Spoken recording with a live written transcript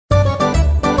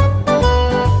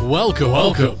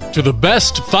Welcome to the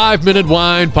Best 5-Minute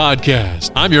Wine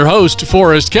Podcast. I'm your host,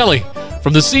 Forrest Kelly.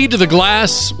 From the seed to the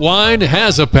glass, wine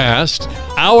has a past.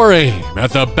 Our aim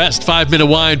at the Best 5-Minute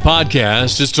Wine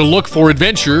Podcast is to look for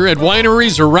adventure at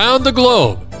wineries around the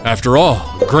globe. After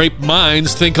all, great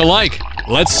minds think alike.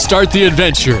 Let's start the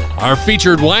adventure. Our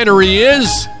featured winery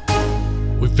is...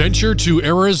 We venture to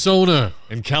Arizona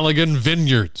and Callaghan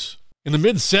Vineyards. In the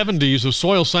mid-'70s, a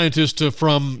soil scientist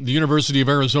from the University of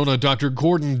Arizona, Dr.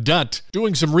 Gordon Dutt,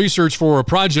 doing some research for a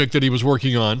project that he was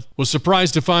working on, was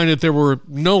surprised to find that there were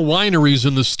no wineries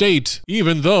in the state,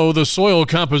 even though the soil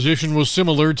composition was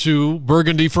similar to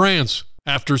Burgundy, France.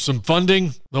 After some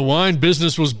funding, the wine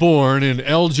business was born in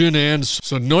Elgin and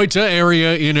Sonoita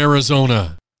area in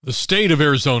Arizona. The state of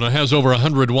Arizona has over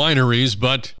 100 wineries,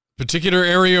 but the particular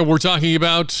area we're talking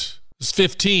about is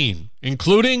 15,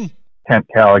 including... Kent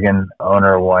Callaghan,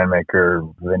 owner,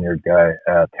 winemaker, vineyard guy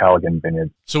at Callaghan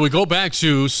Vineyards. So we go back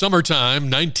to summertime,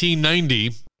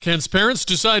 1990. Kent's parents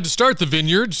decide to start the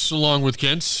vineyards along with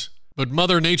Kent's, but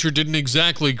Mother Nature didn't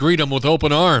exactly greet them with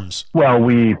open arms. Well,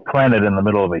 we planted in the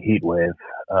middle of a heat wave.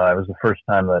 It was the first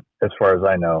time that, as far as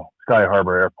I know, Sky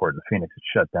Harbor Airport in Phoenix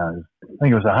had shut down. I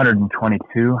think it was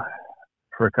 122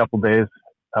 for a couple days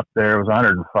up there. It was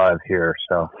 105 here,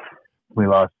 so we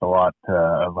lost a lot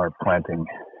of our planting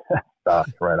stock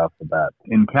right off the bat.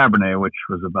 In Cabernet, which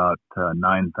was about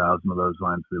 9,000 of those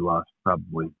wines, we lost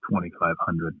probably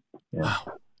 2,500. Yeah.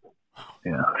 Wow.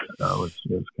 Yeah, so it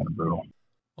was kind of brutal.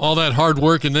 All that hard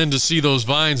work and then to see those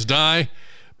vines die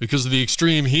because of the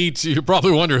extreme heat, you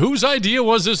probably wonder, whose idea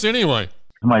was this anyway?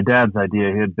 My dad's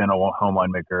idea. He had been a home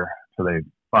winemaker, so they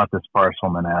bought this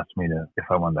parcel and asked me if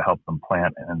I wanted to help them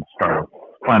plant a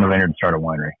vineyard and start a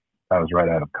winery. I was right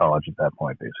out of college at that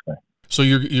point, basically. So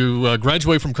you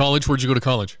graduate from college. Where'd you go to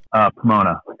college?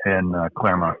 Pomona in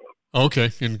Claremont.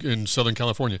 Okay, in Southern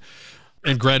California.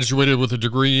 And graduated with a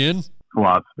degree in?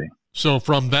 Philosophy. So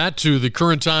from that to the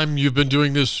current time, you've been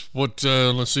doing this, let's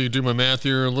see, do my math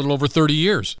here, a little over 30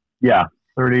 years. Yeah,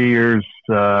 30 years,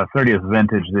 30th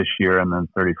vintage this year, and then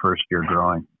 31st year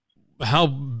growing. How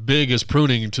big is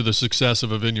pruning to the success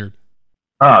of a vineyard?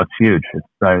 Oh, it's huge.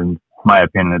 In my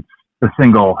opinion, it's the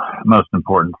single most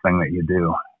important thing that you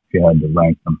do. You had to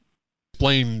rank them.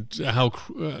 Explain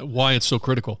why it's so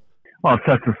critical. Well, it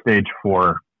sets the stage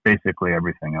for basically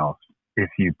everything else. If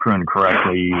you prune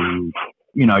correctly,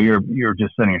 you're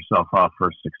just setting yourself off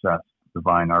for success. The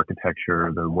vine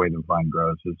architecture, the way the vine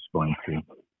grows, is going to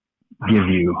give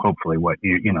you hopefully what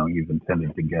you've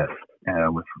intended to get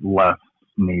with less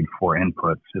need for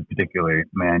inputs, particularly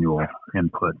manual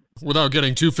input. Without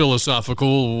getting too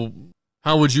philosophical,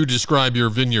 how would you describe your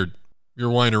vineyard, your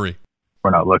winery? We're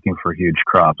not looking for huge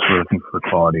crops. We're looking for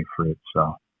quality fruit.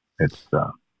 So that's the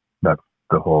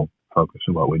whole focus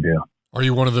of what we do. Are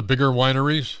you one of the bigger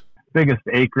wineries? Biggest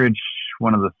acreage,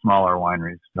 one of the smaller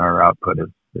wineries. Our output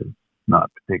is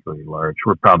not particularly large.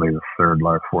 We're probably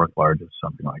the fourth largest,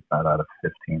 something like that, out of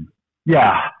 15.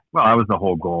 Yeah. Well, that was the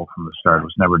whole goal from the start. It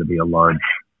was never to be a large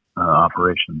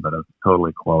operation, but a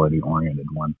totally quality-oriented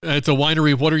one. At the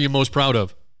winery, what are you most proud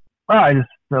of? Well,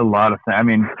 a lot of things. I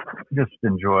mean, just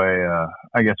enjoy,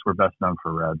 I guess we're best known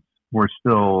for reds. We're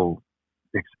still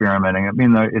experimenting. I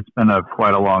mean, it's been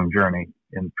quite a long journey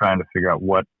in trying to figure out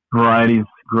what varieties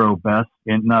grow best,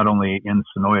 not only in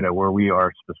Sonoita, where we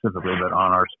are specifically, but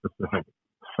on our specific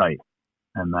site.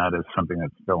 And that is something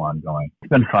that's still ongoing. It's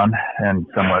been fun and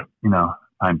somewhat,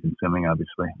 time-consuming,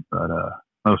 obviously, but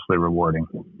mostly rewarding.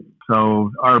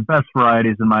 So our best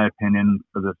varieties, in my opinion,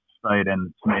 for this site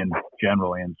and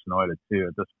generally in Sonoita too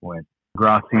at this point,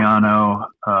 Graciano,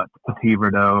 Petit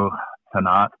Verdot,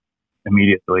 Tannat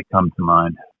immediately come to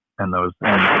mind. And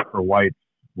for whites,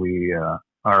 we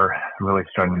are really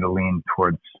starting to lean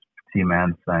towards Petit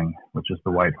Manseng, which is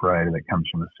the white variety that comes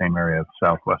from the same area of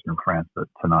southwestern France that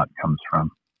Tannat comes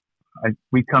from.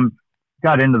 We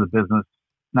got into the business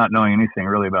not knowing anything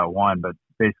really about wine, but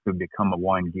basically become a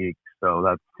wine geek. So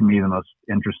that's, to me, the most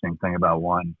interesting thing about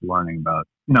wine, learning about,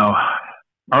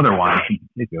 other wines in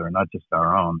particular, not just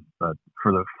our own, but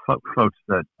for the folks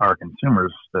that are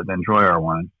consumers that enjoy our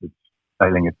wines,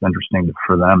 I think it's interesting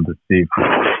for them to see,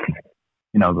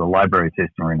 the library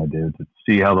tasting we're going to do, to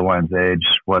see how the wine's age,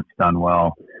 what's done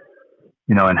well,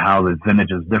 and how the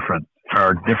vintages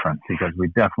are different, because we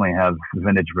definitely have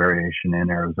vintage variation in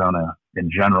Arizona in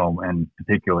general, and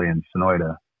particularly in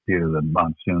Sonoita due to the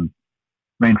monsoon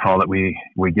rainfall that we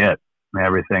get.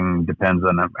 Everything depends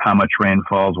on how much rain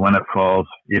falls, when it falls,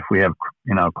 if we have,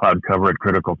 cloud cover at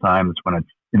critical times, when it's,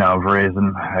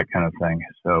 veraison, that kind of thing.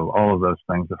 So all of those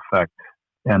things affect,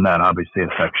 and that obviously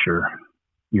affects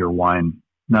your wine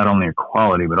not only a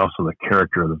quality, but also the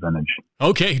character of the vintage.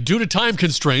 Okay, due to time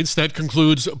constraints, that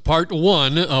concludes part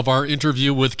 1 of our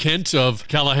interview with Kent of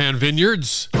Callaghan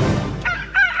Vineyards.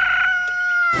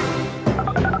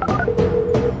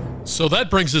 So that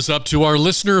brings us up to our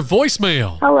listener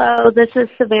voicemail. Hello, this is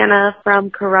Savannah from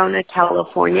Corona,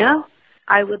 California.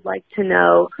 I would like to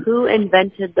know who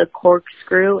invented the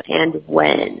corkscrew and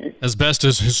when. As best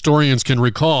as historians can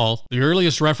recall, the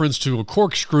earliest reference to a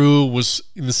corkscrew was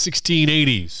in the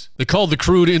 1680s. They called the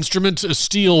crude instrument a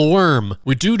steel worm.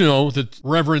 We do know that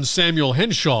Reverend Samuel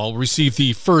Henshaw received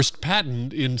the first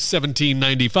patent in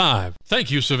 1795.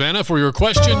 Thank you, Savannah, for your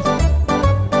question.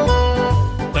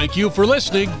 Thank you for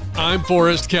listening. I'm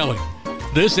Forrest Kelly.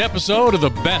 This episode of the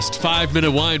Best 5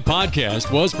 Minute Wine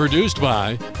Podcast was produced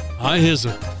by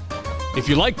iHizzle. If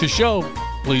you like the show,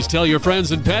 please tell your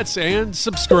friends and pets and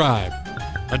subscribe.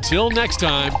 Until next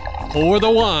time, pour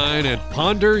the wine and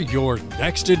ponder your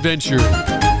next adventure.